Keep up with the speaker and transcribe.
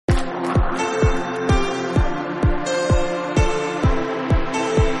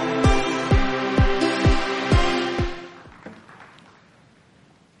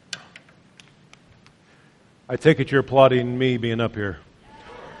take it you're applauding me being up here.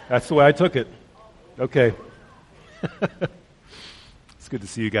 That's the way I took it. Okay. It's good to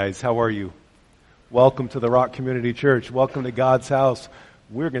see you guys. How are you? Welcome to the Rock Community Church. Welcome to God's house.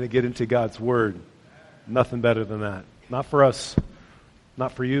 We're going to get into God's Word. Nothing better than that. Not for us,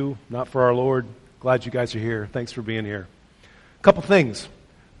 not for you, not for our Lord. Glad you guys are here. Thanks for being here. A couple things.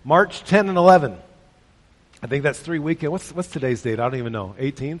 March 10 and 11. I think that's 3 weekends. What's today's date? I don't even know.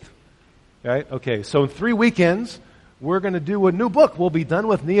 18th? Right? Okay, so in 3 weekends, we're going to do a new book. We'll be done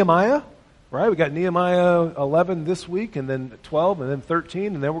with Nehemiah, right? We got Nehemiah 11 this week, and then 12, and then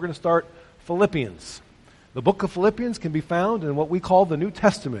 13, and then we're going to start Philippians. The book of Philippians can be found in what we call the New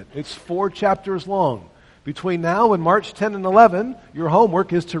Testament. It's 4 chapters long. Between now and March 10 and 11, your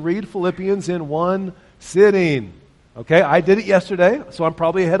homework is to read Philippians in one sitting. Okay, I did it yesterday, so I'm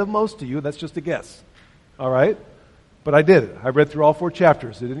probably ahead of most of you. That's just a guess. All right? But I did it. I read through all 4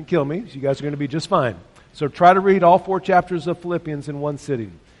 chapters. It didn't kill me, so you guys are going to be just fine. So try to read all 4 chapters of Philippians in one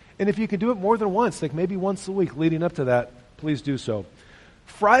sitting. And if you can do it more than once, like maybe once a week leading up to that, please do so.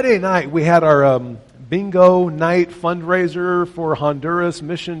 Friday night, we had our bingo night fundraiser for Honduras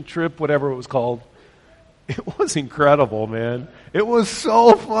mission trip, whatever it was called. It was incredible, man. It was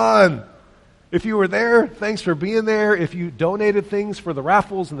so fun. If you were there, thanks for being there. If you donated things for the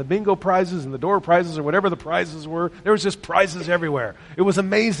raffles and the bingo prizes and the door prizes or whatever the prizes were, there was just prizes everywhere. It was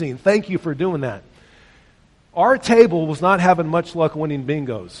amazing. Thank you for doing that. Our table was not having much luck winning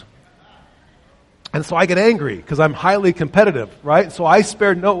bingos. And so I get angry because I'm highly competitive, right? So I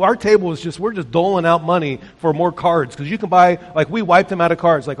spared our table was we're just doling out money for more cards because you can buy, like we wiped them out of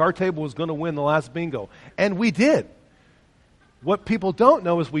cards. Like our table was going to win the last bingo. And we did. What people don't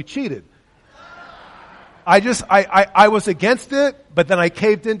know is we cheated. I was against it, but then I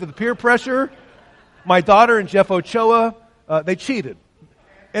caved into the peer pressure. My daughter and Jeff Ochoa, they cheated.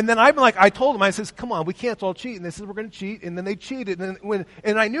 And then I told them, I says, come on, we can't all cheat. And they said, we're going to cheat. And then they cheated.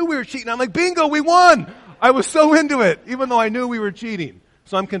 And I knew we were cheating. I'm like, bingo, we won. I was so into it, even though I knew we were cheating.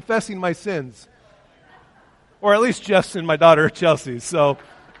 So I'm confessing my sins. Or at least Jeff's and my daughter Chelsea. So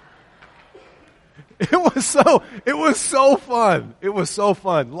it was so fun. It was so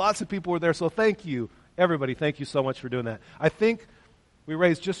fun. Lots of people were there. So thank you, everybody. Thank you so much for doing that. I think we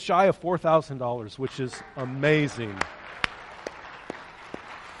raised just shy of $4,000, which is amazing.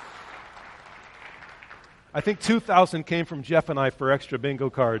 I think 2,000 came from Jeff and I for extra bingo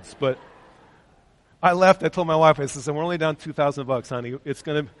cards, but I left. I told my wife, I said, we're only down $2,000,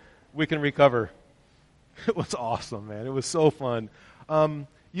 honey. We can recover. It was awesome, man. It was so fun.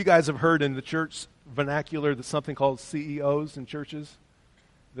 You guys have heard in the church vernacular there's something called CEOs in churches.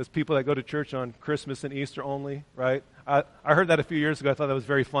 There's people that go to church on Christmas and Easter only, right? I heard that a few years ago. I thought that was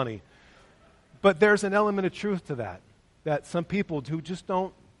very funny. But there's an element of truth to that some people who just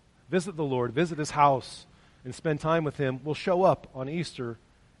don't visit the Lord, visit His house, and spend time with Him will show up on Easter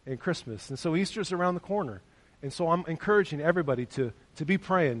and Christmas. And so Easter's around the corner. And so I'm encouraging everybody to be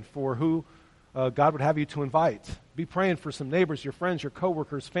praying for who God would have you to invite. Be praying for some neighbors, your friends, your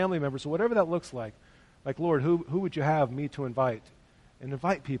coworkers, family members, whatever that looks like. Like, Lord, who would you have me to invite? And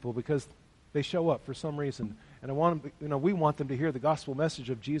invite people because they show up for some reason. And we want them to hear the gospel message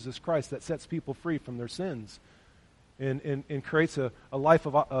of Jesus Christ that sets people free from their sins. And creates a life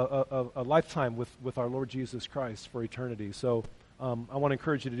of a lifetime with our Lord Jesus Christ for eternity. So I want to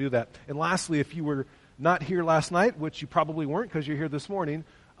encourage you to do that. And lastly, if you were not here last night, which you probably weren't because you're here this morning,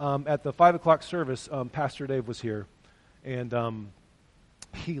 at the 5 o'clock service, Pastor Dave was here, and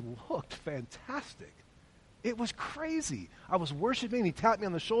he looked fantastic. It was crazy. I was worshiping. He tapped me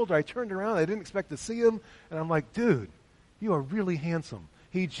on the shoulder. I turned around. I didn't expect to see him, and I'm like, dude, you are really handsome.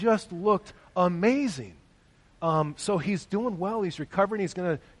 He just looked amazing. So he's doing well. He's recovering. He's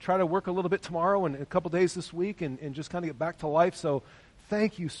going to try to work a little bit tomorrow and a couple days this week and just kind of get back to life. So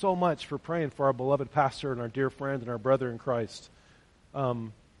thank you so much for praying for our beloved pastor and our dear friend and our brother in Christ.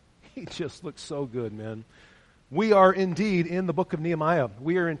 He just looks so good, man. We are indeed in the book of Nehemiah.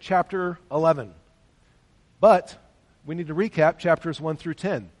 We are in chapter 11. But we need to recap chapters 1 through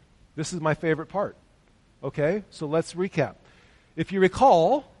 10. This is my favorite part. Okay? So let's recap. If you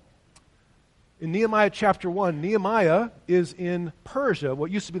recall, in Nehemiah chapter 1, Nehemiah is in Persia. What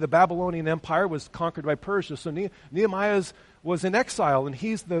used to be the Babylonian Empire was conquered by Persia. So Nehemiah was in exile, and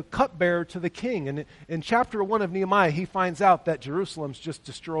he's the cupbearer to the king. And in chapter 1 of Nehemiah, he finds out that Jerusalem's just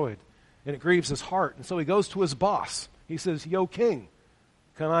destroyed, and it grieves his heart. And so he goes to his boss. He says, yo, king,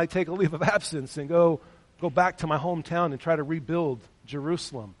 can I take a leave of absence and go back to my hometown and try to rebuild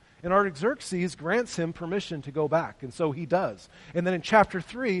Jerusalem? And Artaxerxes grants him permission to go back, and so he does. And then in chapter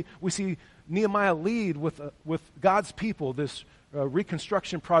 3, we see Nehemiah lead with God's people this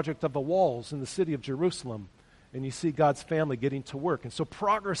reconstruction project of the walls in the city of Jerusalem. And you see God's family getting to work. And so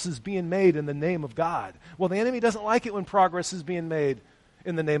progress is being made in the name of God. Well, the enemy doesn't like it when progress is being made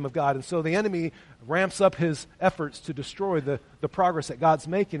in the name of God. And so the enemy ramps up his efforts to destroy the progress that God's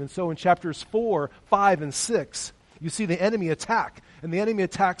making. And so in chapters 4, 5, and 6, you see the enemy attack. And the enemy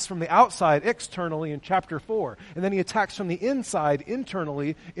attacks from the outside externally in chapter 4. And then he attacks from the inside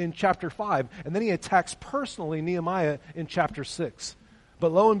internally in chapter 5. And then he attacks personally Nehemiah in chapter 6.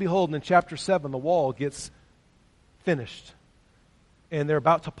 But lo and behold, in chapter 7, the wall gets finished. And they're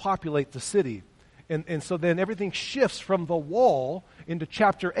about to populate the city. And so then everything shifts from the wall into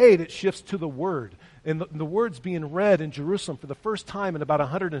chapter 8. It shifts to the Word. And the Word's being read in Jerusalem for the first time in about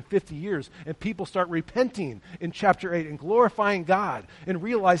 150 years. And people start repenting in chapter 8 and glorifying God and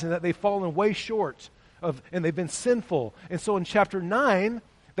realizing that they've fallen way short and they've been sinful. And so in chapter 9,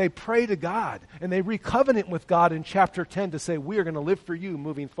 they pray to God and they recovenant with God in chapter 10 to say, we are going to live for you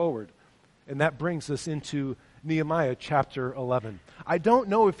moving forward. And that brings us into Nehemiah chapter 11. I don't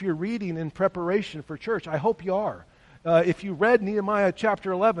know if you're reading in preparation for church. I hope you are. If you read Nehemiah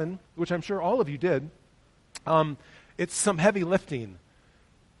chapter 11, which I'm sure all of you did, it's some heavy lifting,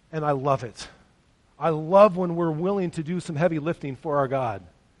 and I love it. I love when we're willing to do some heavy lifting for our God.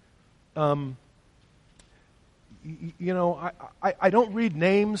 I don't read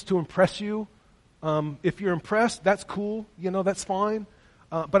names to impress you. If you're impressed, that's cool. That's fine.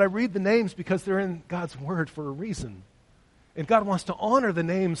 But I read the names because they're in God's Word for a reason. And God wants to honor the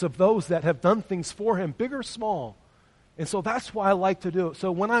names of those that have done things for Him, big or small. And so that's why I like to do it.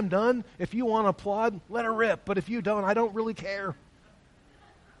 So when I'm done, if you want to applaud, let her rip. But if you don't, I don't really care.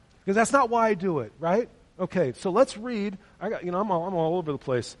 Because that's not why I do it, right? Okay, so let's read. I'm all over the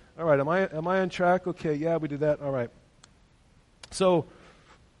place. All right, am I on track? Okay, yeah, we did that. All right. So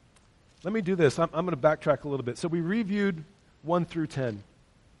let me do this. I'm going to backtrack a little bit. So we reviewed 1 through 10.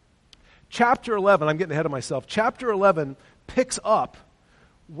 Chapter 11, I'm getting ahead of myself. Chapter 11 picks up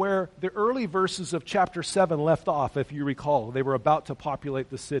where the early verses of chapter 7 left off, if you recall. They were about to populate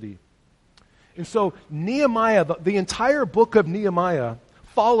the city. And so Nehemiah, the entire book of Nehemiah,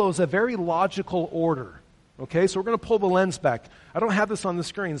 follows a very logical order. Okay, so we're going to pull the lens back. I don't have this on the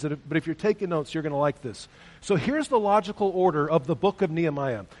screens, but if you're taking notes, you're going to like this. So here's the logical order of the book of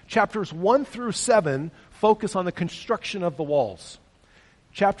Nehemiah. Chapters 1 through 7 focus on the construction of the walls.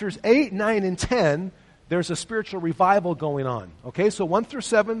 Chapters 8, 9, and 10, there's a spiritual revival going on. Okay, so 1 through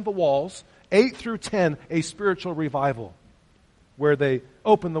 7, the walls. 8 through 10, a spiritual revival where they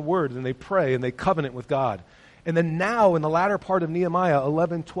open the Word and they pray and they covenant with God. And then now, in the latter part of Nehemiah,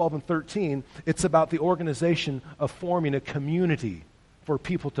 11, 12, and 13, it's about the organization of forming a community for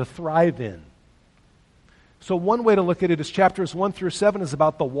people to thrive in. So one way to look at it is chapters 1 through 7 is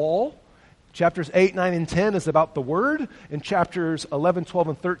about the wall. Chapters 8, 9, and 10 is about the Word. And chapters 11, 12,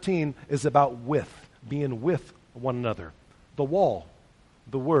 and 13 is about being with one another. The wall,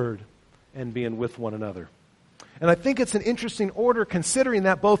 the Word, and being with one another. And I think it's an interesting order considering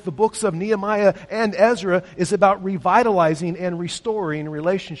that both the books of Nehemiah and Ezra is about revitalizing and restoring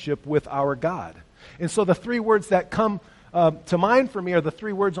relationship with our God. And so the three words that come to mind for me are the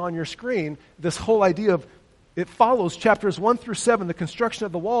three words on your screen. This whole idea of it follows chapters 1 through 7. The construction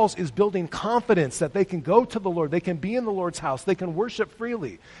of the walls is building confidence that they can go to the Lord. They can be in the Lord's house. They can worship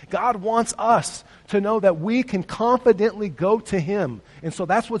freely. God wants us to know that we can confidently go to Him. And so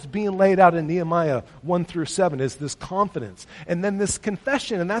that's what's being laid out in Nehemiah 1 through 7 is this confidence. And then this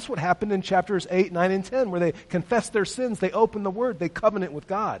confession, and that's what happened in chapters 8, 9, and 10 where they confess their sins, they open the Word, they covenant with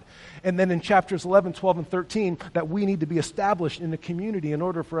God. And then in chapters 11, 12, and 13 that we need to be established in the community in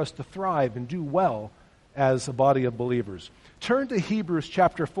order for us to thrive and do well as a body of believers. Turn to Hebrews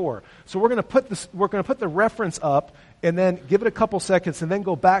chapter 4. So we're going to put the reference up and then give it a couple seconds and then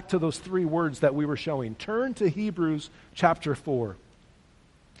go back to those three words that we were showing. Turn to Hebrews chapter 4.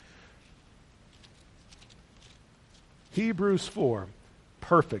 Hebrews 4.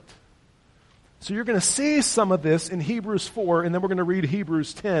 Perfect. So you're going to see some of this in Hebrews 4 and then we're going to read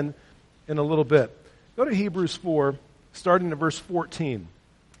Hebrews 10 in a little bit. Go to Hebrews 4 starting at verse 14.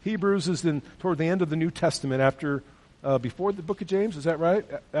 Hebrews is toward the end of the New Testament before the book of James, is that right?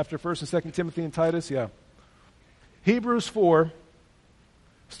 After 1st and 2nd Timothy and Titus, yeah. Hebrews 4,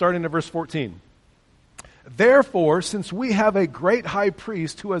 starting at verse 14. Therefore, since we have a great high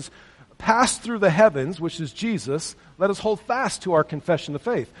priest who has passed through the heavens, which is Jesus, let us hold fast to our confession of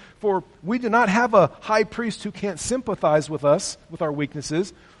faith. For we do not have a high priest who can't sympathize with us, with our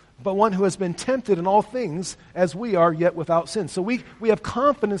weaknesses, but one who has been tempted in all things as we are, yet without sin. So we have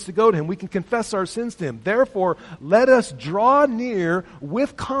confidence to go to Him. We can confess our sins to Him. Therefore, let us draw near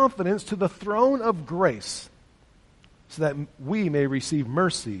with confidence to the throne of grace so that we may receive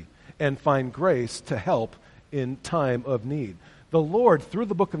mercy and find grace to help in time of need. The Lord, through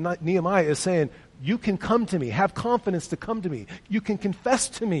the book of Nehemiah, is saying, you can come to me. Have confidence to come to me. You can confess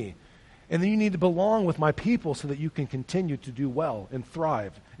to me. And then you need to belong with my people so that you can continue to do well and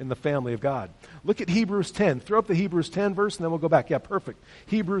thrive in the family of God. Look at Hebrews 10. Throw up the Hebrews 10 verse, and then we'll go back. Yeah, perfect.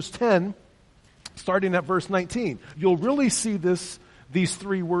 Hebrews 10, starting at verse 19. You'll really see these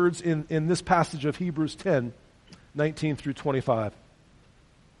three words in this passage of Hebrews 10, 19 through 25.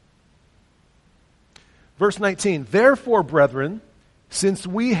 Verse 19, therefore, brethren, since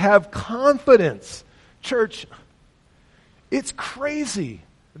we have confidence. Church, it's crazy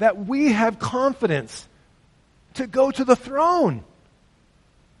that we have confidence to go to the throne.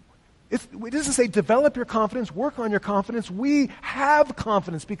 It doesn't say develop your confidence, work on your confidence. We have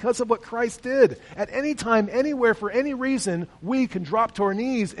confidence because of what Christ did. At any time, anywhere, for any reason, we can drop to our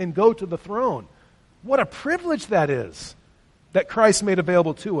knees and go to the throne. What a privilege that is that Christ made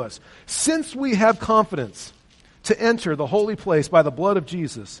available to us. Since we have confidence to enter the holy place by the blood of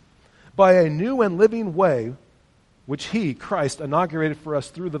Jesus, by a new and living way, which He, Christ, inaugurated for us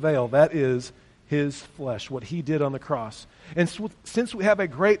through the veil, that is His flesh, what He did on the cross. And since we have a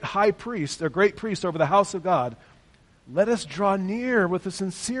great high priest, a great priest over the house of God, let us draw near with a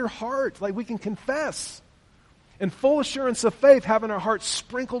sincere heart, like we can confess, in full assurance of faith, having our hearts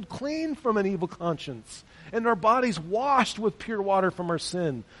sprinkled clean from an evil conscience, and our bodies washed with pure water from our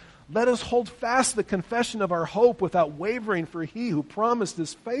sin. Let us hold fast the confession of our hope without wavering, for He who promised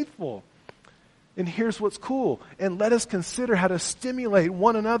is faithful. And here's what's cool. And let us consider how to stimulate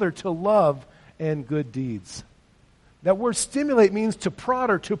one another to love and good deeds. That word stimulate means to prod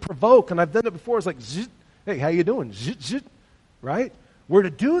or to provoke. And I've done it before. It's like, zit, hey, how you doing? Zit, zit, right? We're to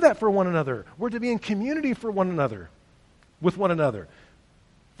do that for one another. We're to be in community for one another, with one another.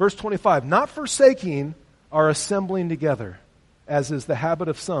 Verse 25, not forsaking our assembling together, as is the habit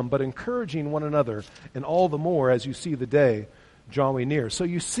of some, but encouraging one another, and all the more as you see the day drawing near. So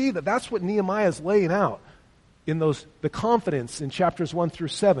you see that that's what Nehemiah is laying out in the confidence in chapters 1 through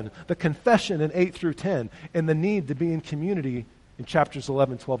 7, the confession in 8 through 10, and the need to be in community in chapters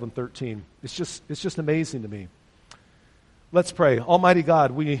 11, 12, and 13. It's just amazing to me. Let's pray. Almighty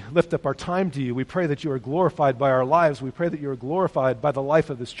God, we lift up our time to you. We pray that you are glorified by our lives. We pray that you are glorified by the life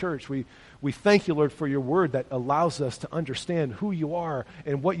of this church. We thank you, Lord, for your word that allows us to understand who you are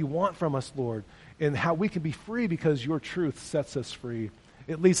and what you want from us, Lord, and how we can be free because your truth sets us free.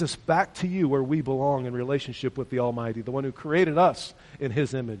 It leads us back to you where we belong in relationship with the Almighty, the one who created us in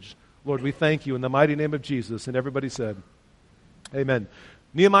His image. Lord, we thank you in the mighty name of Jesus. And everybody said, amen.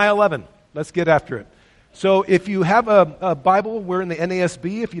 Nehemiah 11. Let's get after it. So if you have a Bible, we're in the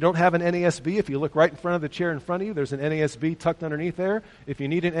NASB. If you don't have an NASB, if you look right in front of the chair in front of you, there's an NASB tucked underneath there. If you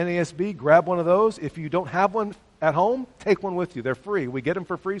need an NASB, grab one of those. If you don't have one at home, take one with you. They're free. We get them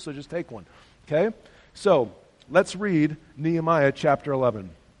for free, so just take one. Okay? So let's read Nehemiah chapter 11.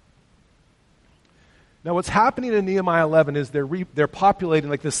 Now what's happening in Nehemiah 11 is they're populating,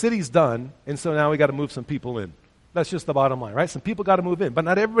 like the city's done, and so now we got to move some people in. That's just the bottom line, right? Some people got to move in, but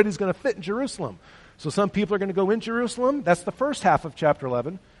not everybody's going to fit in Jerusalem. So some people are going to go in Jerusalem. That's the first half of chapter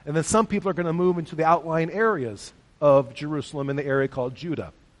 11. And then some people are going to move into the outlying areas of Jerusalem in the area called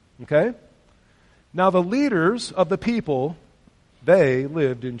Judah. Okay? Now the leaders of the people, they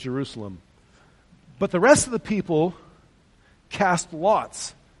lived in Jerusalem. But the rest of the people cast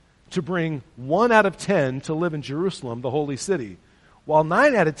lots to bring 1 out of 10 to live in Jerusalem, the holy city, while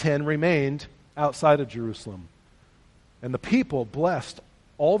 9 out of 10 remained outside of Jerusalem. And the people blessed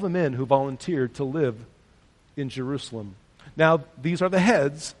all the men who volunteered to live in Jerusalem. Now, these are the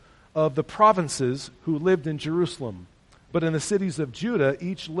heads of the provinces who lived in Jerusalem. But in the cities of Judah,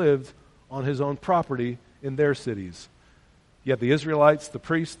 each lived on his own property in their cities. You have the Israelites, the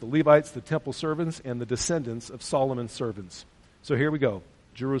priests, the Levites, the temple servants, and the descendants of Solomon's servants. So here we go.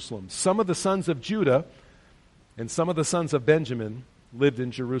 Jerusalem. Some of the sons of Judah and some of the sons of Benjamin lived in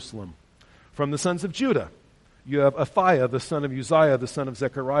Jerusalem. From the sons of Judah, you have Aphiah, the son of Uzziah, the son of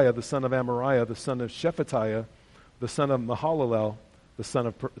Zechariah, the son of Amariah, the son of Shephatiah, the son of Mahalalel, the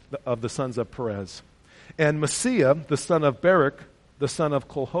son of the sons of Perez. And Messiah, the son of Barak, the son of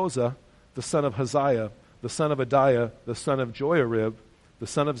Kolhozah, the son of Haziah, the son of Adiah, the son of Joiarib, the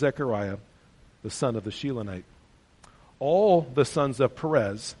son of Zechariah, the son of the Shilonite. All the sons of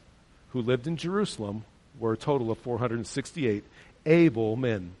Perez who lived in Jerusalem were a total of 468 able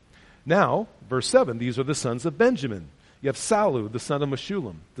men. Now, verse 7, these are the sons of Benjamin. You have Salu, the son of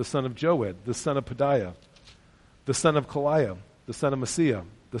Meshullam, the son of Joed, the son of Pedaiah, the son of Kaliah, the son of Messiah,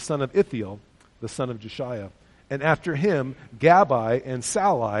 the son of Ithiel, the son of Jeshiah. And after him, Gabai and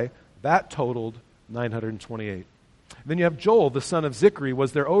Salai, that totaled 928. Then you have Joel, the son of Zichri,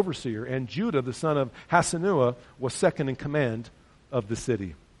 was their overseer, and Judah, the son of Hasenuah, was second in command of the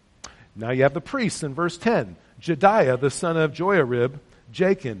city. Now you have the priests in verse 10. Jediah, the son of Joiarib,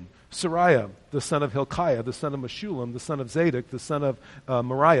 Jachin, Sariah, the son of Hilkiah, the son of Meshullam, the son of Zadok, the son of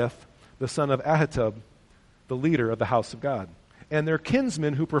Meraioth, the son of Ahitub, the leader of the house of God. And their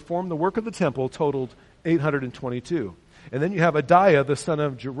kinsmen who performed the work of the temple totaled 822. And then you have Adiah, the son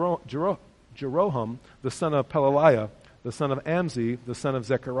of Jeroham, the son of Pelaliah, the son of Amzi, the son of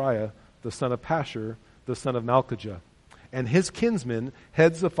Zechariah, the son of Pashur, the son of Malchijah. And his kinsmen,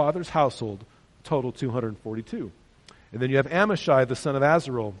 heads of father's household, total 242. And then you have Amashai, the son of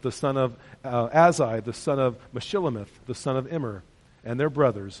Azarel, the son of Azai, the son of Meshillemith, the son of Immer, and their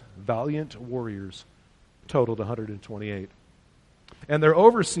brothers, valiant warriors, totaled 128. And their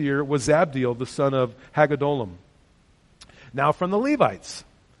overseer was Zabdiel, the son of Haggadolam. Now from the Levites,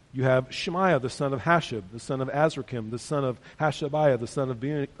 you have Shemaiah, the son of Hashab, the son of Azrikam, the son of Hashabiah, the son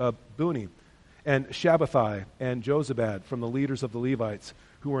of Buni, and Shabbathai and Jozabad from the leaders of the Levites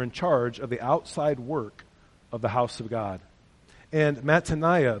who were in charge of the outside work of the house of God. And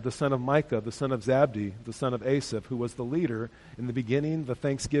Mattaniah, the son of Micah, the son of Zabdi, the son of Asaph, who was the leader in the beginning of the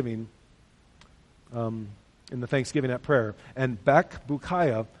Thanksgiving, at prayer. And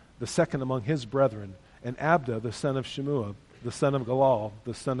Bakbukiah, the second among his brethren, and Abda, the son of Shemua, the son of Galal,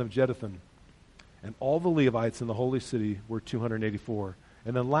 the son of Jeduthun. And all the Levites in the holy city were 284.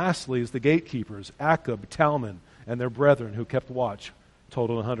 And then lastly is the gatekeepers, Akub, Talmon, and their brethren who kept watch,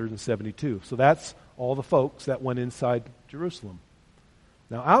 total 172. So that's all the folks that went inside Jerusalem.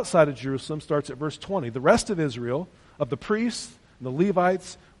 Now outside of Jerusalem starts at verse 20. The rest of Israel, of the priests, and the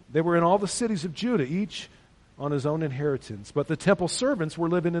Levites, they were in all the cities of Judah, each on his own inheritance. But the temple servants were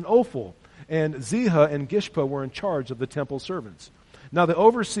living in Ophel, and Ziha and Gishpa were in charge of the temple servants. Now the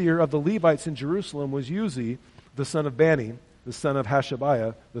overseer of the Levites in Jerusalem was Uzi, the son of Bani, the son of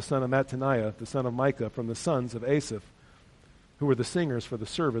Hashabiah, the son of Mattaniah, the son of Micah, from the sons of Asaph, who were the singers for the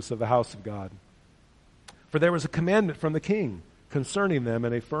service of the house of God. For there was a commandment from the king concerning them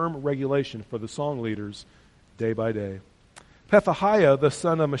and a firm regulation for the song leaders day by day. Pethahiah, the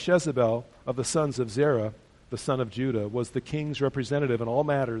son of Meshezabel, of the sons of Zerah, the son of Judah, was the king's representative in all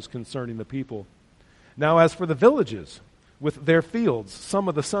matters concerning the people. Now as for the villages, with their fields, some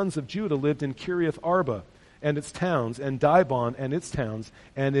of the sons of Judah lived in Kiriath Arba and its towns, and Dibon and its towns,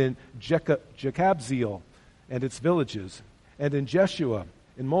 and in Jekabzeel and its villages, and in Jeshua,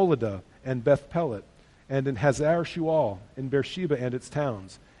 in Moladah, and Beth Pelet, and in Hazar Shual, in Beersheba and its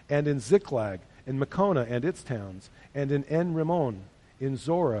towns, and in Ziklag, in Makona and its towns, and in En-Rimmon, in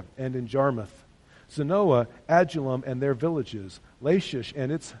Zorah, and in Jarmuth, Zanoah, Adullam and their villages, Lachish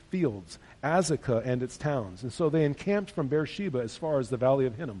and its fields, Azekah and its towns. And so they encamped from Beersheba as far as the valley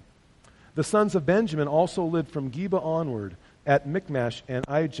of Hinnom. The sons of Benjamin also lived from Geba onward, at Michmash and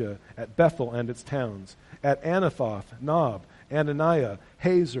Aijah, at Bethel and its towns, at Anathoth, Nob, Ananiah,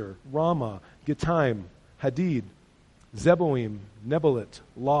 Hazer, Ramah, Gittaim, Hadid, Zeboim, Nebalit,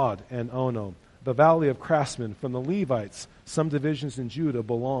 Lod, and Ono. The valley of craftsmen from the Levites, some divisions in Judah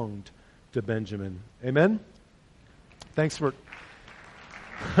belonged to Benjamin. Amen? Thanks for...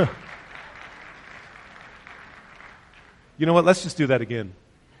 You know what? Let's just do that again.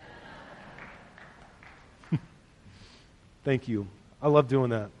 Thank you. I love doing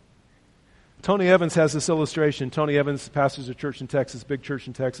that. Tony Evans has this illustration. Tony Evans pastors a church in Texas, big church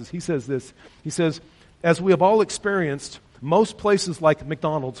in Texas. He says this. He says, as we have all experienced, most places like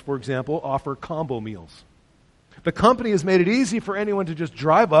McDonald's, for example, offer combo meals. The company has made it easy for anyone to just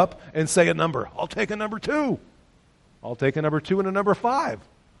drive up and say a number. I'll take a number 2. I'll take a number 2 and a number 5.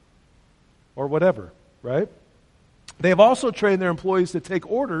 Or whatever, right? They have also trained their employees to take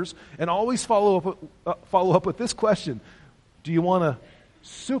orders and always follow up with this question. Do you want to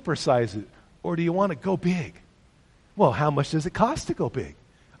supersize it or do you want to go big? Well, how much does it cost to go big?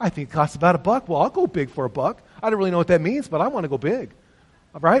 I think it costs about $1. Well, I'll go big for $1. I don't really know what that means, but I want to go big.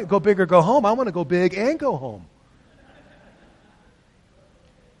 All right? Go big or go home. I want to go big and go home.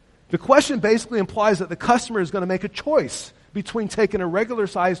 The question basically implies that the customer is going to make a choice between taking a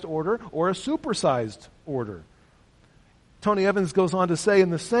regular-sized order or a supersized order. Tony Evans goes on to say, in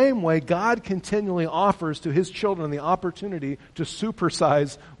the same way, God continually offers to his children the opportunity to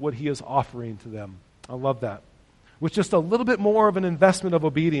supersize what he is offering to them. I love that. With just a little bit more of an investment of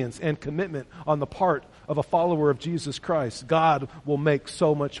obedience and commitment on the part of a follower of Jesus Christ, God will make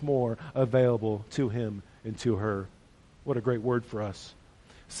so much more available to him and to her. What a great word for us.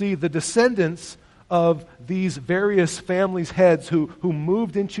 See, the descendants of these various families' heads who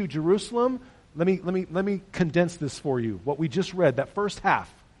moved into Jerusalem, let me condense this for you. What we just read, that first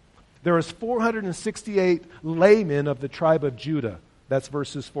half. There was 468 laymen of the tribe of Judah. That's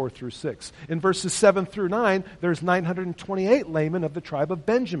verses 4 through 6. In verses 7 through 9, there's 928 laymen of the tribe of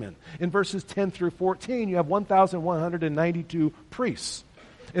Benjamin. In verses 10 through 14, you have 1,192 priests.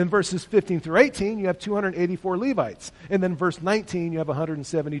 In verses 15 through 18, you have 284 Levites. And then verse 19, you have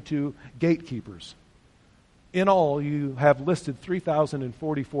 172 gatekeepers. In all, you have listed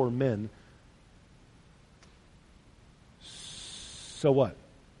 3,044 men. So what?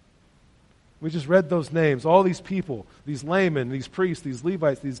 We just read those names, all these people, these laymen, these priests, these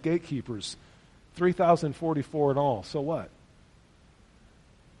Levites, these gatekeepers, 3,044 in all. So what?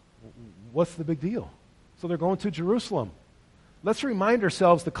 What's the big deal? So they're going to Jerusalem. Let's remind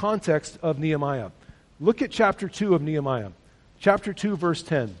ourselves the context of Nehemiah. Look at chapter 2 of Nehemiah. Chapter 2, verse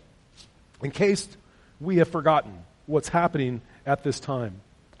 10. In case we have forgotten what's happening at this time.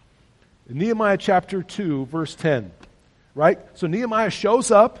 In Nehemiah chapter 2, verse 10. Right? So Nehemiah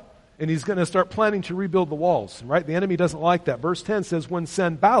shows up. And he's going to start planning to rebuild the walls, right? The enemy doesn't like that. Verse 10 says, when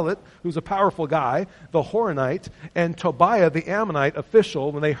Sanballat, who's a powerful guy, the Horonite, and Tobiah, the Ammonite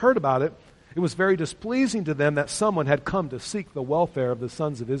official, when they heard about it, it was very displeasing to them that someone had come to seek the welfare of the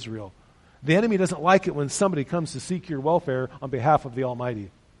sons of Israel. The enemy doesn't like it when somebody comes to seek your welfare on behalf of the Almighty.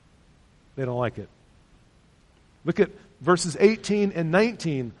 They don't like it. Look at verses 18 and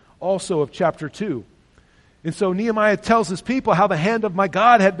 19, also of chapter 2. And so Nehemiah tells his people how the hand of my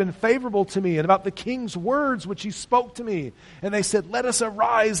God had been favorable to me and about the king's words which he spoke to me. And they said, let us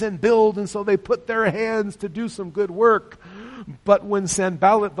arise and build. And so they put their hands to do some good work. But when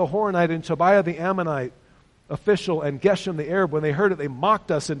Sanballat the Horonite and Tobiah the Ammonite official and Geshem the Arab, when they heard it, they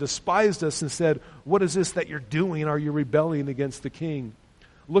mocked us and despised us and said, what is this that you're doing? Are you rebelling against the king?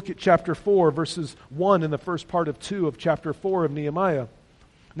 Look at chapter 4, verses 1 and the first part of 2 of chapter 4 of Nehemiah.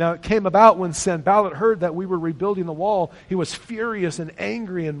 Now it came about when Sanballat heard that we were rebuilding the wall, he was furious and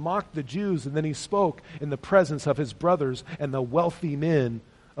angry and mocked the Jews. And then he spoke in the presence of his brothers and the wealthy men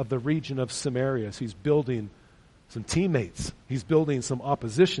of the region of Samaria. So he's building some teammates. He's building some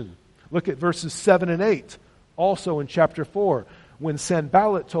opposition. Look at verses 7 and 8, also in chapter 4. When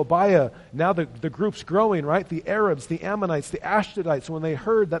Sanballat, Tobiah, now the group's growing, right? The Arabs, the Ammonites, the Ashdodites, when they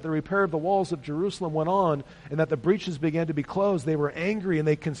heard that the repair of the walls of Jerusalem went on and that the breaches began to be closed, they were angry and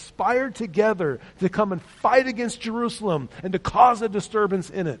they conspired together to come and fight against Jerusalem and to cause a disturbance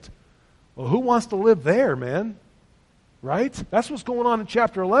in it. Well, who wants to live there, man? Right? That's what's going on in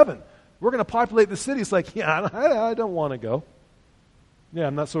chapter 11. We're going to populate the city. It's like, yeah, I don't want to go. Yeah,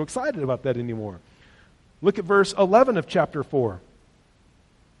 I'm not so excited about that anymore. Look at verse 11 of chapter 4.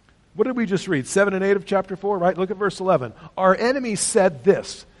 What did we just read? 7 and 8 of chapter 4, right? Look at verse 11. Our enemies said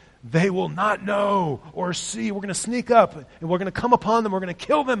this, they will not know or see. We're going to sneak up and we're going to come upon them. We're going to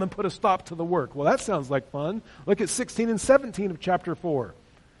kill them and put a stop to the work. Well, that sounds like fun. Look at 16 and 17 of chapter 4.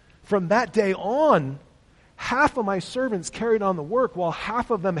 From that day on, half of my servants carried on the work, while half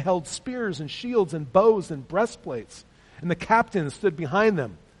of them held spears and shields and bows and breastplates. And the captains stood behind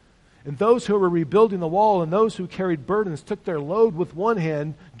them. And those who were rebuilding the wall and those who carried burdens took their load with one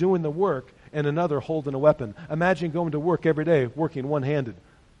hand doing the work and another holding a weapon. Imagine going to work every day working one-handed.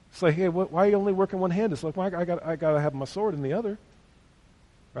 It's like, hey, why are you only working one-handed? It's like, well, I got to have my sword in the other.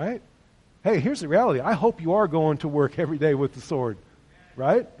 Right? Hey, here's the reality. I hope you are going to work every day with the sword.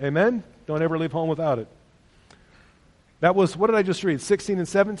 Right? Amen? Don't ever leave home without it. That was, what did I just read? 16 and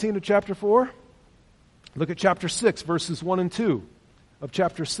 17 of chapter 4? Look at chapter 6, verses 1 and 2. Of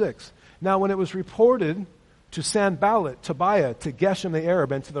chapter 6. Now when it was reported to Sanballat, Tobiah, to Geshem the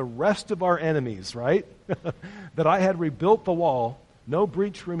Arab, and to the rest of our enemies, right, that I had rebuilt the wall, no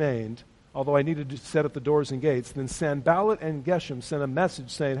breach remained, although I needed to set up the doors and gates, then Sanballat and Geshem sent a message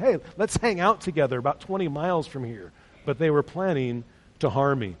saying, hey, let's hang out together about 20 miles from here. But they were planning to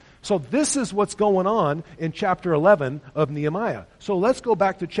harm me. So this is what's going on in chapter 11 of Nehemiah. So let's go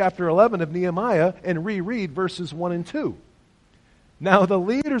back to chapter 11 of Nehemiah and reread verses 1 and 2. Now the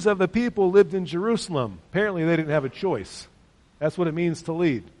leaders of the people lived in Jerusalem. Apparently they didn't have a choice. That's what it means to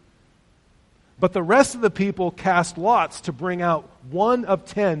lead. But the rest of the people cast lots to bring out 1 of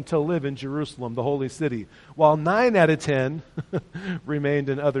 10 to live in Jerusalem, the holy city, while 9 out of 10 remained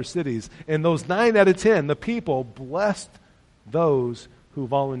in other cities. And those 9 out of 10, the people blessed those who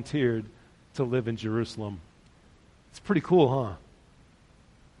volunteered to live in Jerusalem. It's pretty cool, huh?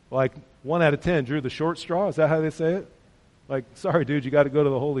 Like 1 out of 10 drew the short straw. Is that how they say it? Like, sorry, dude, you got to go to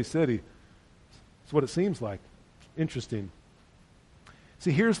the holy city. That's what it seems like. Interesting.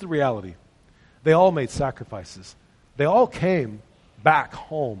 See, here's the reality. They all made sacrifices. They all came back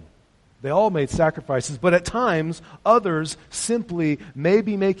home. They all made sacrifices, but at times, others simply may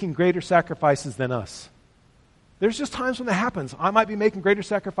be making greater sacrifices than us. There's just times when that happens. I might be making greater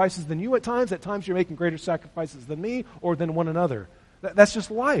sacrifices than you at times. At times you're making greater sacrifices than me or than one another. That's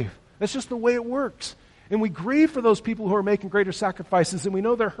just life. That's just the way it works. And we grieve for those people who are making greater sacrifices, and we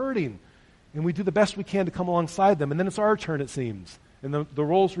know they're hurting. And we do the best we can to come alongside them. And then it's our turn, it seems. And the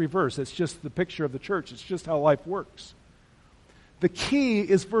roles reverse. It's just the picture of the church. It's just how life works. The key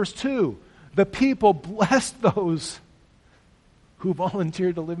is verse 2. The people blessed those who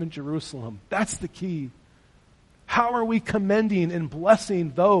volunteered to live in Jerusalem. That's the key. How are we commending and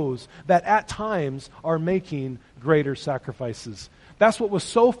blessing those that at times are making greater sacrifices? That's what was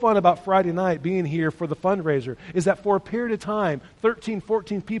so fun about Friday night being here for the fundraiser, is that for a period of time, 13,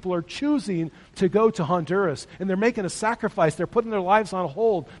 14 people are choosing to go to Honduras, and they're making a sacrifice. They're putting their lives on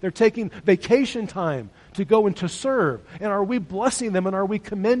hold. They're taking vacation time to go and to serve. And are we blessing them, and are we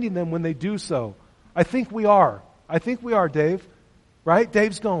commending them when they do so? I think we are. I think we are, Dave. Right?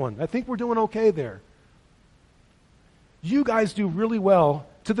 Dave's going. I think we're doing okay there. You guys do really well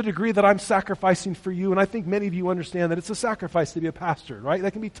to the degree that I'm sacrificing for you, and I think many of you understand that it's a sacrifice to be a pastor, right?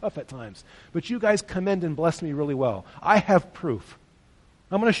 That can be tough at times. But you guys commend and bless me really well. I have proof.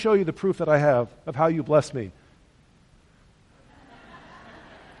 I'm going to show you the proof that I have of how you bless me.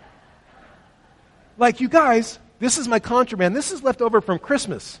 Like, you guys, this is my contraband. This is left over from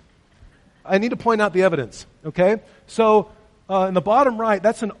Christmas. I need to point out the evidence, okay? So, in the bottom right,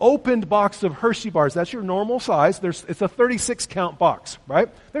 that's an opened box of Hershey bars. That's your normal size. It's a 36 count box, right?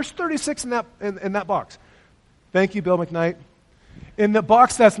 There's 36 in that box. Thank you, Bill McKnight. In the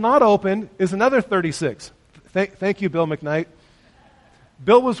box that's not open is another 36. Thank you, Bill McKnight.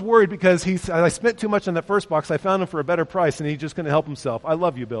 Bill was worried because I spent too much on that first box. I found him for a better price, and he's just going to help himself. I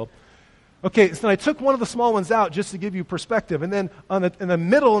love you, Bill. Okay, so I took one of the small ones out just to give you perspective, and then in the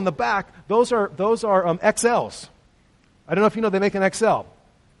middle and the back, those are XLs. I don't know if you know they make an XL.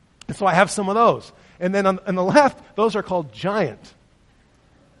 And so I have some of those. And then on the left, those are called Giant.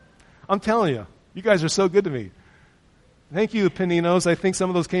 I'm telling you, you guys are so good to me. Thank you, Paninos. I think some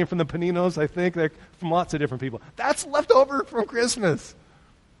of those came from the Paninos. I think they're from lots of different people. That's left over from Christmas.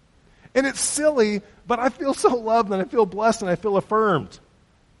 And it's silly, but I feel so loved and I feel blessed and I feel affirmed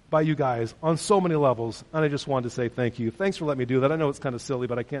by you guys on so many levels. And I just wanted to say thank you. Thanks for letting me do that. I know it's kind of silly,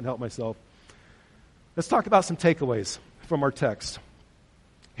 but I can't help myself. Let's talk about some takeaways from our text.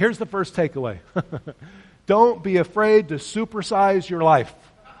 Here's the first takeaway. Don't be afraid to supersize your life.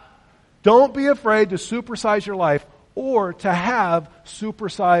 Don't be afraid to supersize your life or to have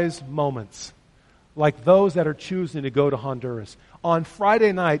supersized moments like those that are choosing to go to Honduras. On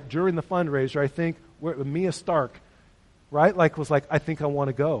Friday night during the fundraiser, I think Mia Stark, right, was like, I think I want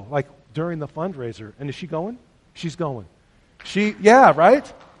to go, like during the fundraiser. And is she going? She's going. Yeah,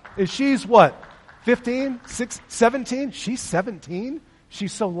 right? And she's what? 15, 17? She's 17?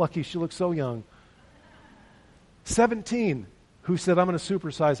 She's so lucky. She looks so young. 17, who said, I'm going to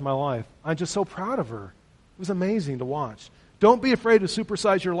supersize my life. I'm just so proud of her. It was amazing to watch. Don't be afraid to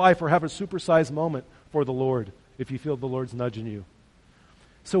supersize your life or have a supersized moment for the Lord if you feel the Lord's nudging you.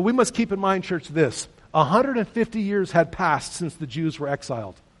 So we must keep in mind, church, this. 150 years had passed since the Jews were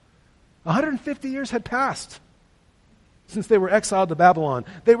exiled. 150 years had passed since they were exiled to Babylon.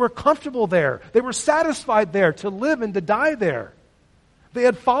 They were comfortable there. They were satisfied there to live and to die there. They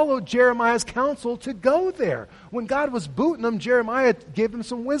had followed Jeremiah's counsel to go there. When God was booting them, Jeremiah gave them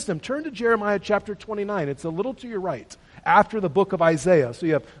some wisdom. Turn to Jeremiah chapter 29. It's a little to your right, after the book of Isaiah. So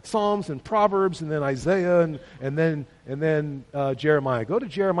you have Psalms and Proverbs, and then Isaiah, and then Jeremiah. Go to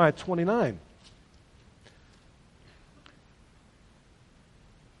Jeremiah 29.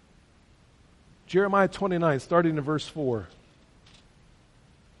 Jeremiah 29, starting in verse 4.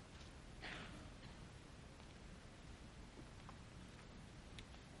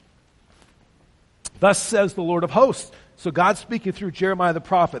 Thus says the Lord of hosts. So God's speaking through Jeremiah the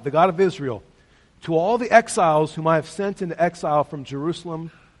prophet, the God of Israel, to all the exiles whom I have sent into exile from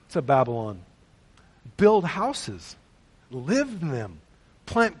Jerusalem to Babylon. Build houses, live in them,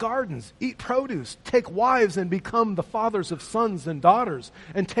 plant gardens, eat produce, take wives and become the fathers of sons and daughters,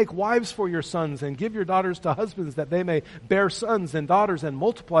 and take wives for your sons and give your daughters to husbands that they may bear sons and daughters and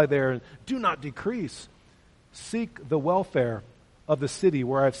multiply there and do not decrease. Seek the welfare of the city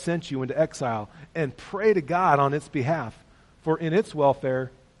where I've sent you into exile and pray to God on its behalf, for in its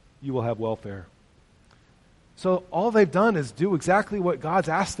welfare you will have welfare. So all they've done is do exactly what God's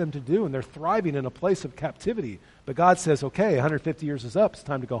asked them to do, and they're thriving in a place of captivity. But God says, okay, 150 years is up. It's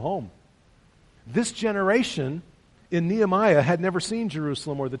time to go home. This generation in Nehemiah had never seen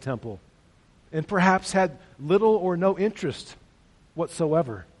Jerusalem or the temple, and perhaps had little or no interest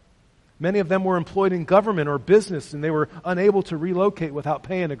whatsoever. Many of them were employed in government or business, and they were unable to relocate without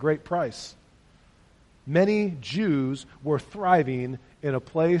paying a great price. Many Jews were thriving in a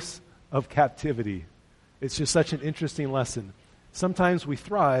place of captivity. It's just such an interesting lesson. Sometimes we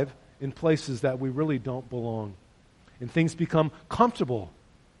thrive in places that we really don't belong. And things become comfortable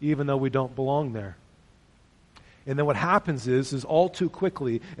even though we don't belong there. And then what happens is all too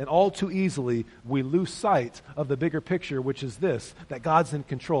quickly and all too easily, we lose sight of the bigger picture, which is this, that God's in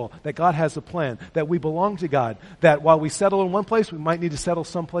control, that God has a plan, that we belong to God, that while we settle in one place, we might need to settle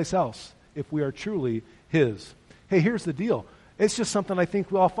someplace else if we are truly His. Hey, here's the deal. It's just something I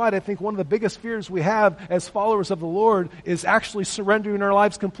think we all fight. I think one of the biggest fears we have as followers of the Lord is actually surrendering our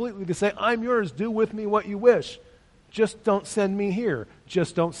lives completely to say, I'm yours, do with me what you wish. Just don't send me here.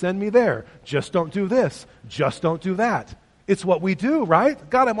 Just don't send me there. Just don't do this. Just don't do that. It's what we do, right?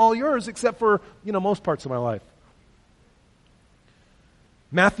 God, I'm all yours except for, most parts of my life.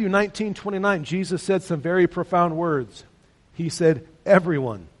 Matthew 19:29, Jesus said some very profound words. He said,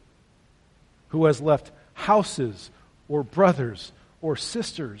 everyone who has left houses or brothers or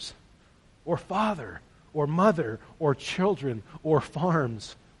sisters or father or mother or children or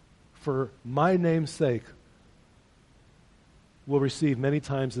farms for my name's sake will receive many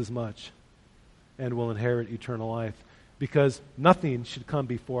times as much and will inherit eternal life. Because nothing should come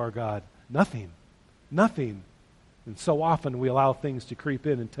before our God. Nothing. Nothing. And so often we allow things to creep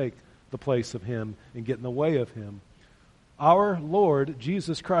in and take the place of Him and get in the way of Him. Our Lord,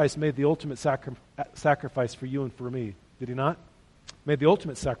 Jesus Christ, made the ultimate sacrifice for you and for me. Did He not? Made the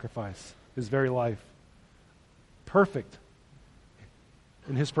ultimate sacrifice, His very life. Perfect.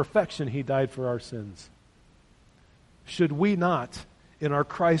 In His perfection, He died for our sins. Should we not, in our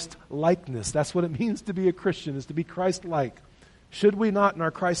Christ-likeness, that's what it means to be a Christian, is to be Christ-like. Should we not, in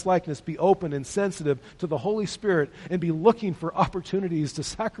our Christ-likeness, be open and sensitive to the Holy Spirit and be looking for opportunities to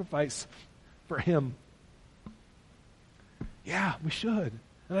sacrifice for Him? Yeah, we should.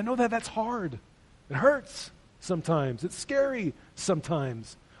 And I know that that's hard. It hurts sometimes. It's scary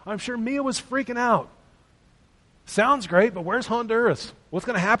sometimes. I'm sure Mia was freaking out. Sounds great, but where's Honduras? What's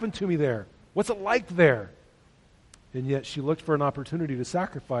going to happen to me there? What's it like there? And yet she looked for an opportunity to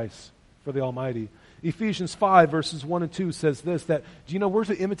sacrifice for the Almighty. Ephesians 5, verses 1 and 2 says this, that, do you know, we're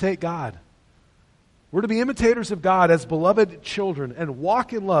to imitate God. We're to be imitators of God as beloved children and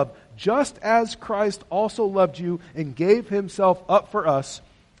walk in love, just as Christ also loved you and gave Himself up for us,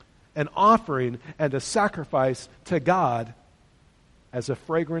 an offering and a sacrifice to God as a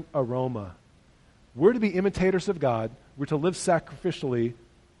fragrant aroma. We're to be imitators of God. We're to live sacrificially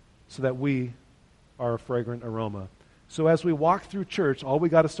so that we are a fragrant aroma. So as we walk through church, all we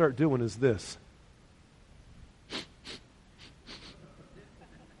got to start doing is this.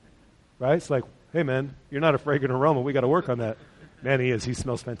 Right? It's like, hey man, you're not a fragrant aroma. We got to work on that. Manny is. He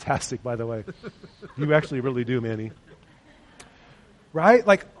smells fantastic, by the way. You actually really do, Manny. Right?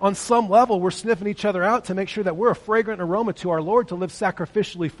 Like on some level, we're sniffing each other out to make sure that we're a fragrant aroma to our Lord, to live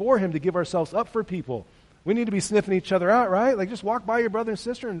sacrificially for Him, to give ourselves up for people. We need to be sniffing each other out, right? Like just walk by your brother and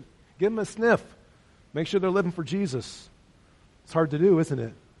sister and give them a sniff. Make sure they're living for Jesus. It's hard to do, isn't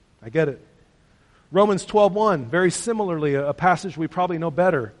it? I get it. Romans 12:1, very similarly, a passage we probably know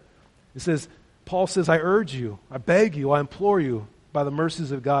better. It says, Paul says, I urge you, I beg you, I implore you, by the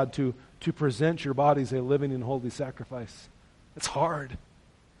mercies of God, to present your bodies a living and holy sacrifice. It's hard.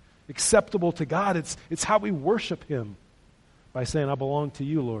 Acceptable to God. It's how we worship Him, by saying, I belong to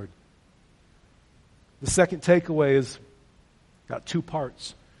you, Lord. The second takeaway is got two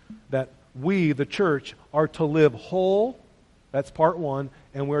parts. That we, the church, are to live whole. That's part one.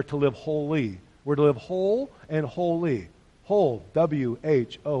 And we're to live wholly. We're to live whole and holy. Whole.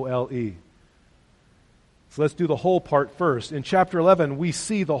 W-H-O-L-E. So let's do the whole part first. In chapter 11, we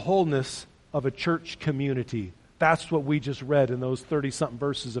see the wholeness of a church community. That's what we just read in those 30-something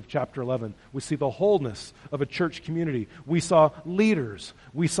verses of chapter 11. We see the wholeness of a church community. We saw leaders.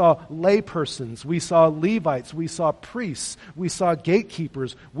 We saw laypersons. We saw Levites. We saw priests. We saw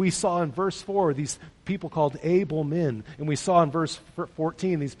gatekeepers. We saw in verse 4 these people called able men. And we saw in verse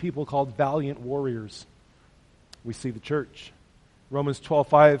 14 these people called valiant warriors. We see the church. Romans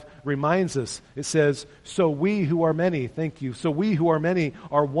 12:5 reminds us. It says, so we who are many, thank you, so we who are many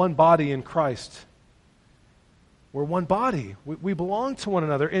are one body in Christ. We're one body. We belong to one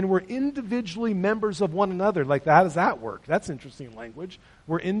another, and we're individually members of one another. Like, how does that work? That's interesting language.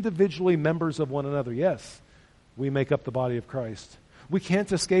 We're individually members of one another. Yes, we make up the body of Christ. We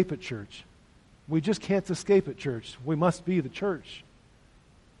can't escape at church. We just can't escape at church. We must be the church.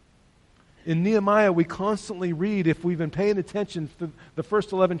 In Nehemiah, we constantly read, if we've been paying attention to the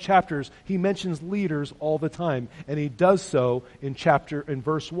first 11 chapters, he mentions leaders all the time. And he does so in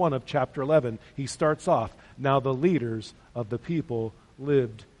verse 1 of chapter 11. He starts off, now the leaders of the people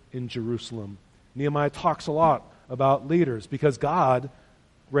lived in Jerusalem. Nehemiah talks a lot about leaders because God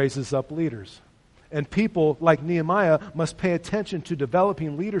raises up leaders. And people like Nehemiah must pay attention to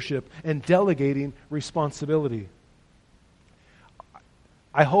developing leadership and delegating responsibility.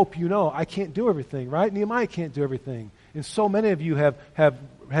 I hope you know I can't do everything, right? Nehemiah can't do everything. And so many of you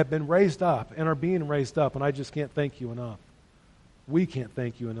have been raised up and are being raised up, and I just can't thank you enough. We can't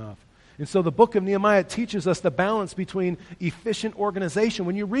thank you enough. And so the book of Nehemiah teaches us the balance between efficient organization.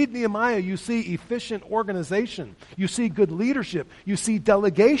 When you read Nehemiah, you see efficient organization. You see good leadership. You see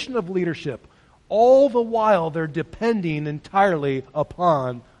delegation of leadership. All the while, they're depending entirely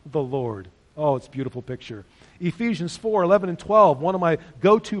upon the Lord. Oh, it's a beautiful picture. Ephesians 4, 11 and 12, one of my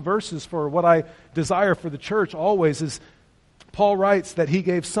go-to verses for what I desire for the church always is Paul writes that he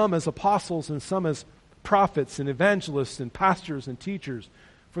gave some as apostles and some as prophets and evangelists and pastors and teachers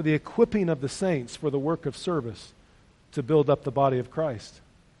for the equipping of the saints for the work of service to build up the body of Christ.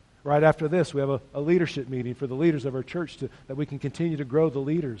 Right after this, we have a leadership meeting for the leaders of our church that we can continue to grow the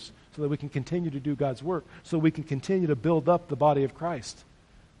leaders so that we can continue to do God's work, so we can continue to build up the body of Christ.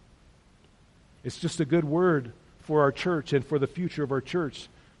 It's just a good word for our church and for the future of our church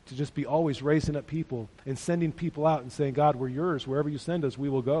to just be always raising up people and sending people out and saying, God, we're yours. Wherever you send us, we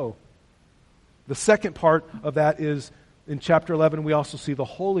will go. The second part of that is in chapter 11, we also see the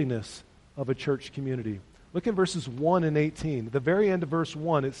holiness of a church community. Look at verses 1 and 18. At the very end of verse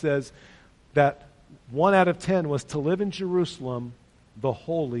 1, it says that 1 out of 10 was to live in Jerusalem, the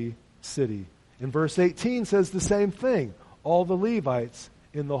holy city. And verse 18 says the same thing. All the Levites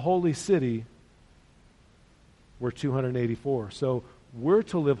in the holy city were 284. So we're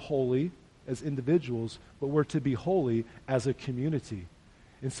to live holy as individuals, but we're to be holy as a community.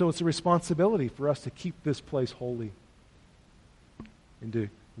 And so it's a responsibility for us to keep this place holy and to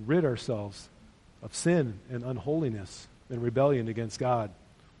rid ourselves of sin and unholiness and rebellion against God.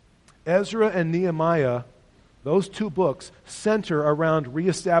 Ezra and Nehemiah, those two books, center around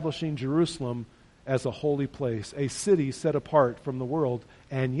reestablishing Jerusalem as a holy place, a city set apart from the world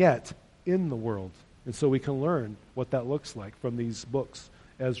and yet in the world. And so we can learn what that looks like from these books,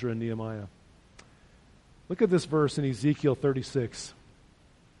 Ezra and Nehemiah. Look at this verse in Ezekiel 36.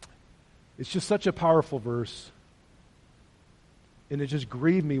 It's just such a powerful verse. And it just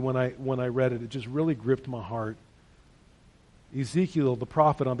grieved me when I read it. It just really gripped my heart. Ezekiel, the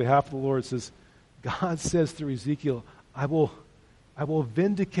prophet, on behalf of the Lord, says, God says through Ezekiel, I will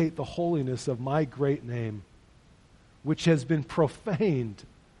vindicate the holiness of my great name, which has been profaned.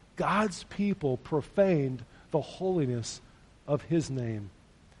 God's people profaned the holiness of his name.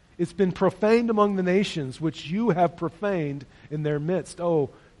 It's been profaned among the nations, which you have profaned in their midst. Oh,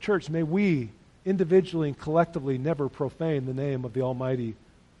 church, may we individually and collectively never profane the name of the Almighty.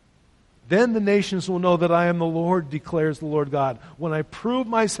 Then the nations will know that I am the Lord, declares the Lord God, when I prove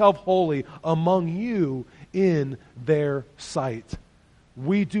myself holy among you in their sight.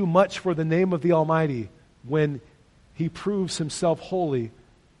 We do much for the name of the Almighty when he proves himself holy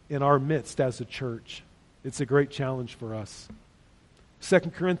in our midst as a church. It's a great challenge for us. 2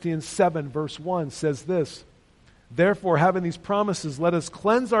 Corinthians 7 verse 1 says this, therefore, having these promises, let us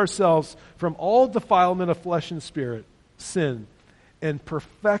cleanse ourselves from all defilement of flesh and spirit, sin, and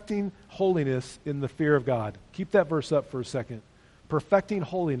perfecting holiness in the fear of God. Keep that verse up for a second. Perfecting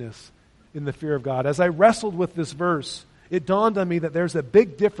holiness in the fear of God. As I wrestled with this verse, it dawned on me that there's a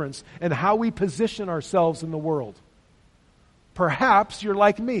big difference in how we position ourselves in the world. Perhaps you're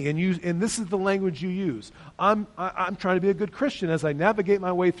like me, and this is the language you use. I'm trying to be a good Christian as I navigate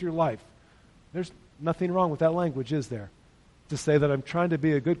my way through life. There's nothing wrong with that language, is there? To say that I'm trying to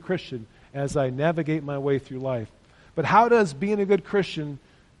be a good Christian as I navigate my way through life. But how does being a good Christian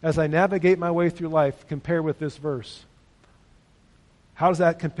as I navigate my way through life compare with this verse? How does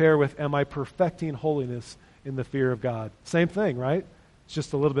that compare with, am I perfecting holiness in the fear of God? Same thing, right? It's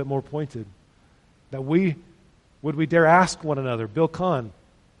just a little bit more pointed. That would we dare ask one another, Bill Kahn,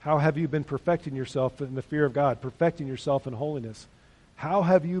 how have you been perfecting yourself in the fear of God, perfecting yourself in holiness? How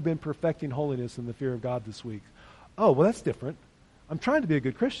have you been perfecting holiness in the fear of God this week? Oh, well, that's different. I'm trying to be a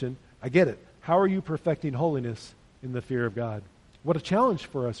good Christian. I get it. How are you perfecting holiness in the fear of God? What a challenge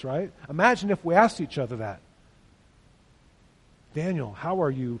for us, right? Imagine if we asked each other that. Daniel, how are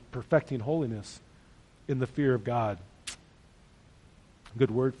you perfecting holiness in the fear of God?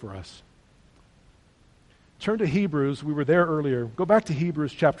 Good word for us. Turn to Hebrews. We were there earlier. Go back to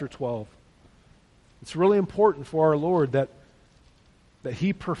Hebrews chapter 12. It's really important for our Lord that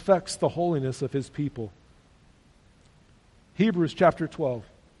he perfects the holiness of his people. Hebrews chapter 12.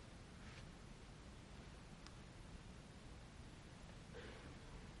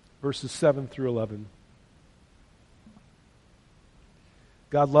 Verses 7 through 11.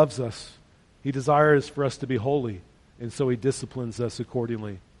 God loves us. He desires for us to be holy, and so he disciplines us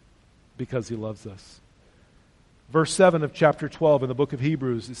accordingly because he loves us. Verse 7 of chapter 12 in the book of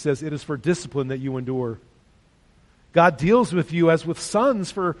Hebrews, it says, "It is for discipline that you endure." God deals with you as with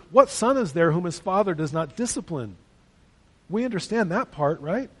sons, for what son is there whom his father does not discipline? We understand that part,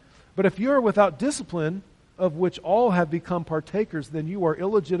 right? But if you are without discipline, of which all have become partakers, then you are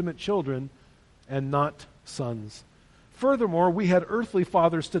illegitimate children and not sons. Furthermore, we had earthly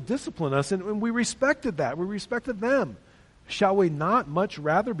fathers to discipline us, and we respected that. We respected them. Shall we not much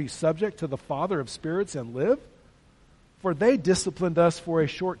rather be subject to the Father of spirits and live? For they disciplined us for a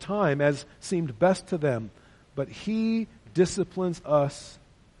short time, as seemed best to them. But he disciplines us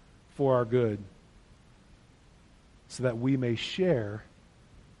for our good, so that we may share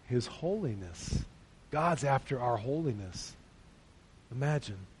his holiness. God's after our holiness.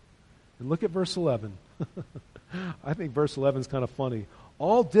 Imagine. And look at verse 11. I think verse 11 is kind of funny.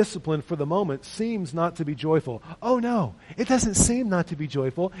 All discipline for the moment seems not to be joyful. Oh no, it doesn't seem not to be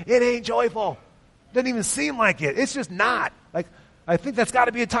joyful. It ain't joyful. Doesn't even seem like it. It's just not. Like, I think that's got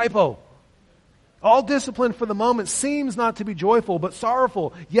to be a typo. All discipline for the moment seems not to be joyful, but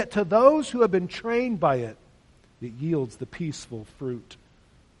sorrowful. Yet to those who have been trained by it, it yields the peaceful fruit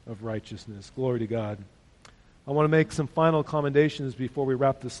of righteousness. Glory to God. I want to make some final commendations before we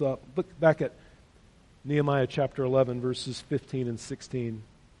wrap this up. Look back at Nehemiah chapter 11, verses 15 and 16.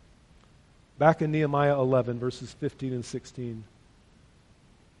 Back in Nehemiah 11, verses 15 and 16.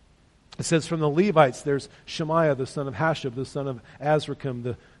 It says, from the Levites, there's Shemaiah, the son of Hashab, the son of Azrikam,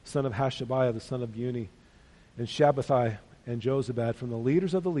 the son of Hashabiah, the son of Uni, and Shabbathai and Jozabad, from the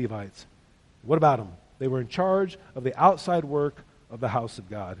leaders of the Levites. What about them? They were in charge of the outside work of the house of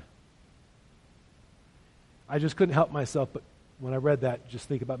God. I just couldn't help myself, but when I read that, just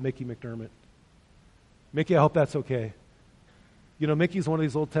think about Mickey McDermott. Mickey, I hope that's okay. You know, Mickey's one of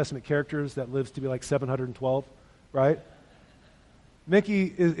these Old Testament characters that lives to be like 712, right? Mickey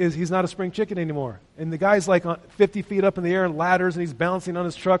he's not a spring chicken anymore. And the guy's like 50 feet up in the air in ladders, and he's bouncing on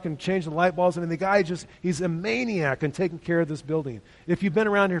his truck and changing the light bulbs. I mean, the guy he's a maniac in taking care of this building. If you've been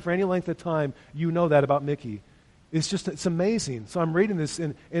around here for any length of time, you know that about Mickey. It's amazing. So I'm reading this,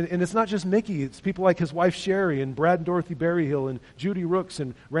 and it's not just Mickey. It's people like his wife Sherry, and Brad and Dorothy Berryhill, and Judy Rooks,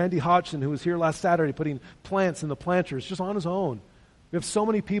 and Randy Hodgson, who was here last Saturday putting plants in the planters just on his own. We have so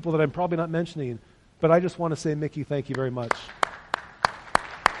many people that I'm probably not mentioning, but I just want to say, Mickey, thank you very much.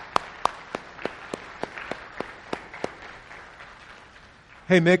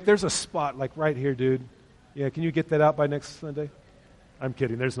 Hey, Mick, there's a spot like right here, dude. Yeah, can you get that out by next Sunday? I'm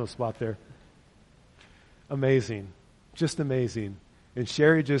kidding. There's no spot there. Amazing. Just amazing. And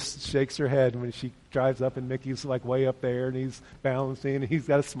Sherry just shakes her head when she drives up, and Mickey's like way up there, and he's balancing, and he's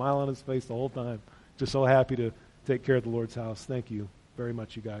got a smile on his face the whole time. Just so happy to take care of the Lord's house. Thank you very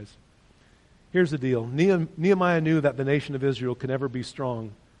much, you guys. Here's the deal. Nehemiah knew that the nation of Israel could never be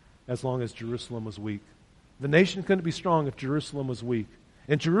strong as long as Jerusalem was weak. The nation couldn't be strong if Jerusalem was weak.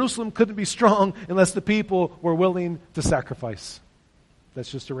 And Jerusalem couldn't be strong unless the people were willing to sacrifice.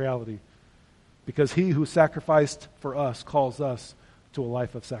 That's just a reality. Because he who sacrificed for us calls us to a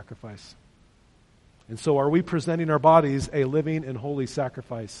life of sacrifice. And so are we presenting our bodies a living and holy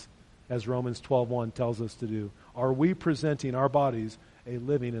sacrifice, as Romans 12:1 tells us to do? Are we presenting our bodies a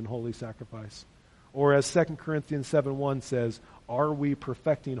living and holy sacrifice? Or as 2 Corinthians 7:1 says, are we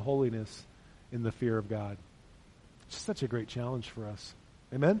perfecting holiness in the fear of God? It's such a great challenge for us.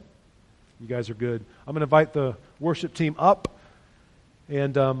 Amen? You guys are good. I'm going to invite the worship team up.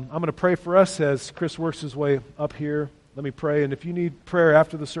 And I'm going to pray for us as Chris works his way up here. Let me pray. And if you need prayer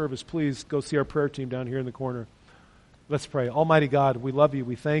after the service, please go see our prayer team down here in the corner. Let's pray. Almighty God, we love you.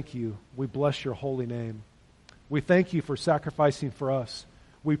 We thank you. We bless your holy name. We thank you for sacrificing for us.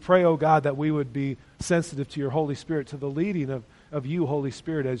 We pray, oh God, that we would be sensitive to your Holy Spirit, to the leading of you, Holy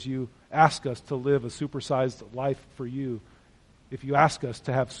Spirit, as you ask us to live a supersized life for you. If you ask us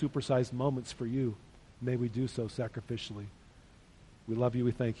to have supersized moments for you, may we do so sacrificially. We love you.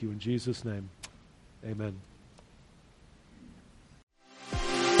 We thank you. In Jesus' name, amen.